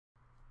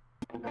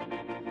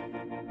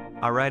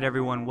Alright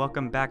everyone,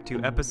 welcome back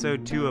to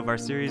episode 2 of our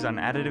series on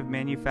additive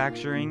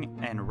manufacturing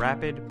and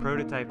rapid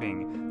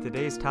prototyping.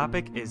 Today's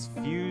topic is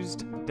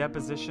fused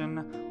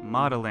deposition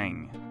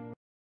modeling.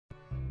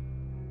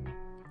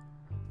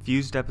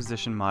 Fused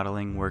deposition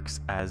modeling works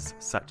as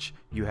such.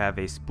 You have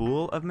a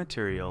spool of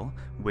material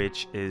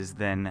which is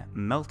then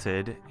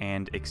melted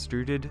and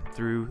extruded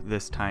through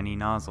this tiny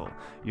nozzle.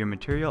 Your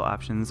material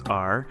options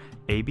are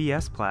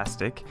ABS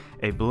plastic,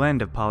 a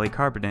blend of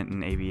polycarbonate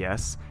and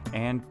ABS,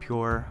 and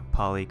pure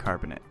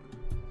polycarbonate.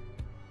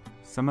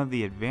 Some of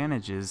the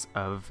advantages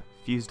of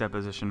fused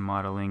deposition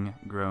modeling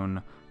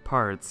grown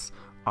parts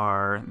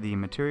are the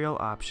material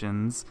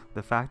options,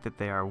 the fact that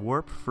they are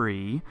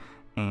warp-free,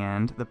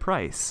 and the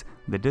price.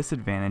 The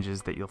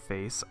disadvantages that you'll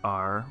face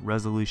are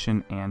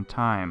resolution and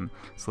time.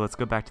 So let's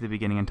go back to the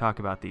beginning and talk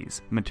about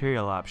these.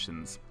 Material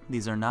options.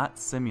 These are not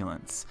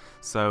simulants,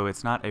 so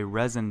it's not a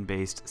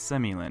resin-based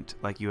simulant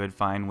like you would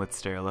find with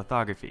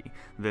stereolithography.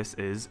 This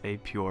is a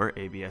pure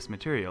ABS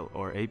material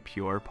or a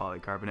pure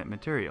polycarbonate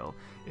material.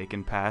 It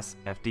can pass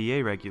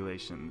FDA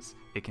regulations.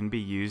 It can be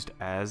used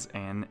as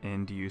an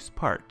end-use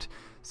part.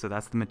 So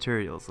that's the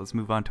materials. Let's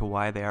move on to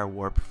why they are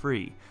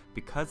warp-free.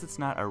 Because it's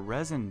not a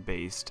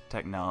resin-based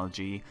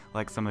technology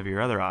like some of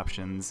your other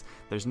options,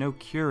 there's no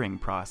curing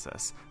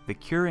process. The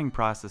curing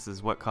process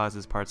is what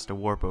causes parts to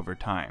warp over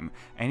time.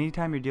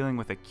 Anytime you're dealing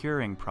with a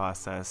curing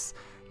process,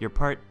 your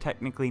part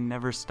technically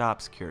never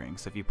stops curing.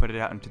 So if you put it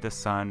out into the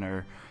sun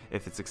or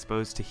if it's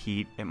exposed to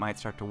heat, it might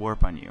start to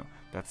warp on you.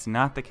 That's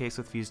not the case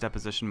with fused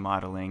deposition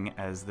modeling,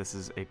 as this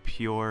is a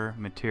pure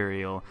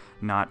material,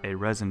 not a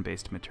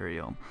resin-based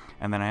material.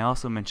 And then I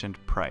also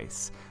mentioned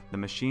price. The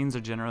machines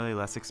are generally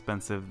less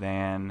expensive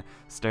than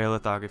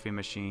stereolithography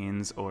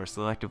machines or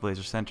selective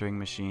laser sintering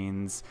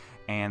machines,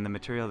 and the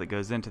material that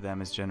goes into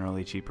them is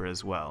generally cheaper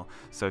as well.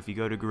 So if you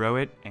go to grow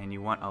it and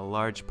you want a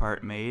large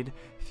part made,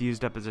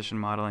 fused deposition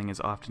modeling is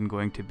often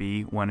going to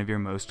be one of your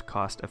most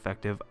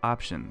cost-effective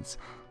options.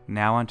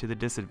 Now onto the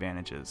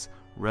disadvantages.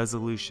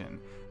 Resolution.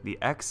 The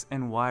X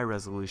and Y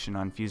resolution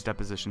on fused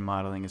deposition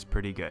modeling is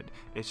pretty good.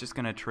 It's just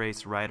going to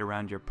trace right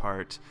around your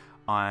part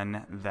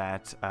on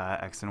that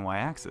X and Y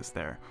axis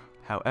there.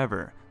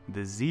 However,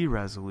 the Z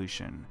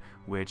resolution,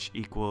 which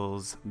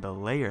equals the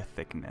layer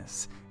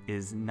thickness,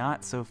 is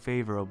not so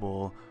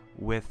favorable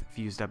with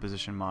fused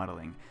deposition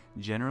modeling.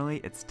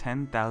 Generally, it's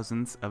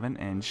 10,000ths of an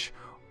inch,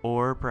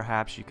 or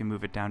perhaps you can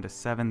move it down to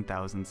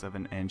 7,000ths of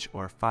an inch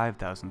or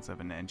 5,000ths of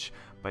an inch,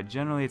 but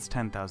generally it's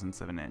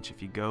 10,000ths of an inch.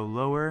 If you go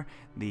lower,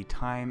 the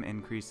time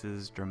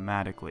increases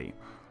dramatically.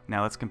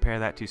 Now let's compare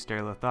that to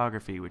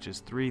stereolithography, which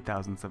is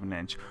 3,000ths of an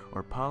inch,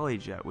 or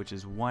polyjet, which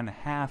is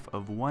 1/2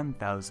 of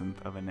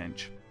 1,000th of an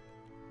inch.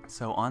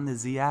 So on the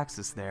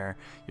Z-axis there,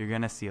 you're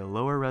going to see a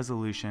lower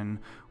resolution,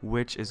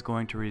 which is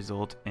going to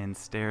result in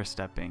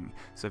stair-stepping.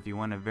 So if you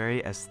want a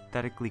very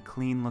aesthetically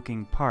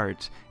clean-looking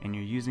part, and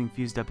you're using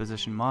fused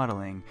deposition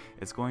modeling,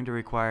 it's going to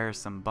require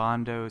some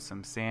Bondo,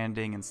 some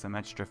sanding, and some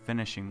extra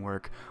finishing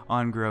work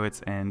on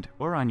Growit's end,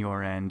 or on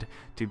your end,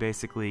 to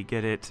basically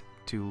get it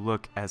to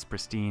look as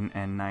pristine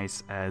and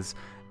nice as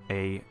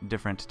a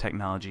different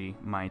technology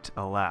might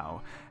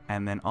allow.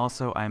 And then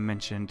also I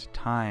mentioned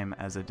time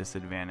as a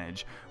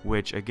disadvantage,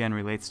 which again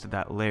relates to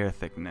that layer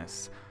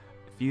thickness.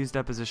 Fused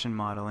deposition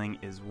modeling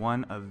is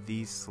one of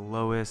the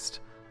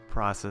slowest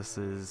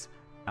processes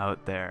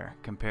out there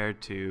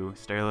compared to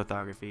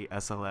stereolithography,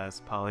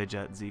 SLS,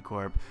 Polyjet,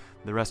 Z-Corp,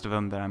 the rest of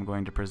them that I'm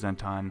going to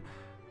present on.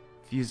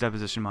 Fused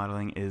deposition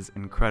modeling is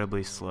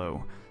incredibly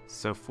slow.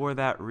 So for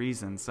that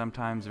reason,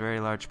 sometimes very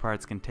large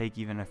parts can take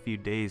even a few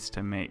days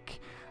to make.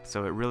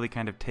 So it really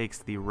kind of takes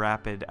the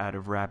rapid out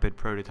of rapid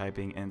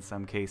prototyping in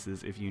some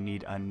cases if you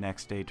need a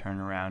next day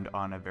turnaround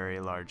on a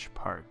very large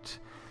part.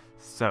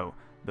 So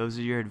those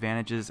are your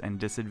advantages and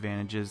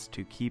disadvantages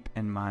to keep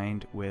in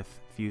mind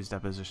with fused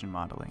deposition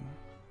modeling.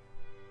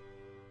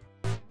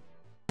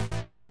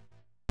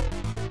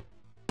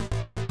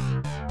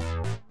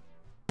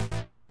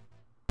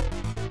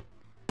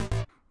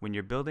 When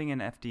you're building an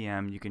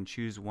FDM, you can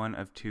choose one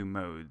of two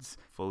modes,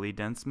 fully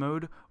dense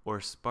mode or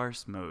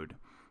sparse mode.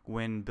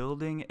 When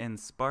building in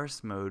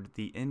sparse mode,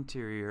 the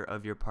interior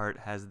of your part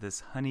has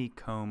this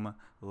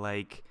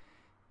honeycomb-like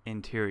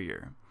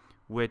interior,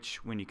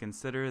 which, when you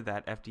consider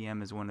that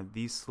FDM is one of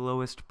the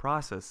slowest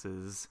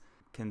processes,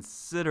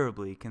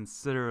 considerably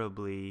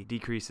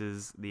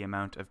decreases the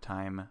amount of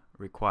time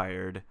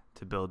required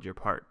to build your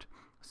part.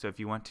 So if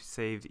you want to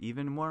save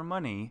even more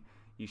money,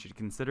 you should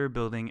consider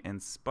building in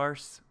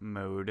sparse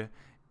mode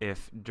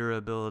if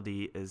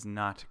durability is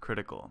not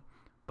critical.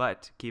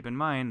 But keep in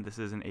mind, this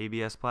is an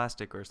ABS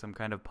plastic or some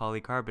kind of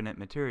polycarbonate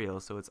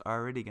material, so it's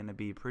already going to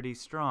be pretty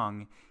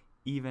strong,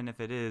 even if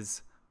it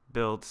is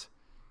built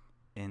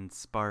in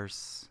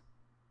sparse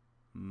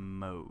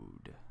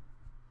mode.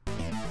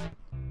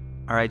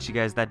 Alright you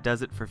guys, that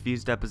does it for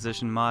fused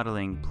deposition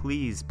modeling.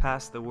 Please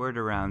pass the word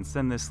around,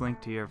 send this link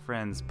to your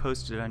friends,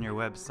 post it on your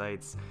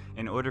websites.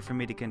 In order for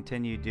me to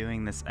continue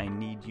doing this, I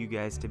need you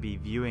guys to be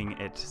viewing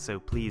it, so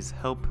please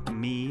help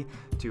me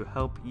to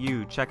help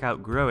you. Check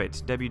out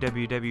Growit,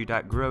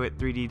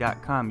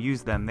 www.growit3d.com.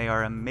 Use them, they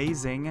are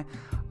amazing.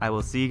 I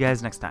will see you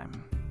guys next time.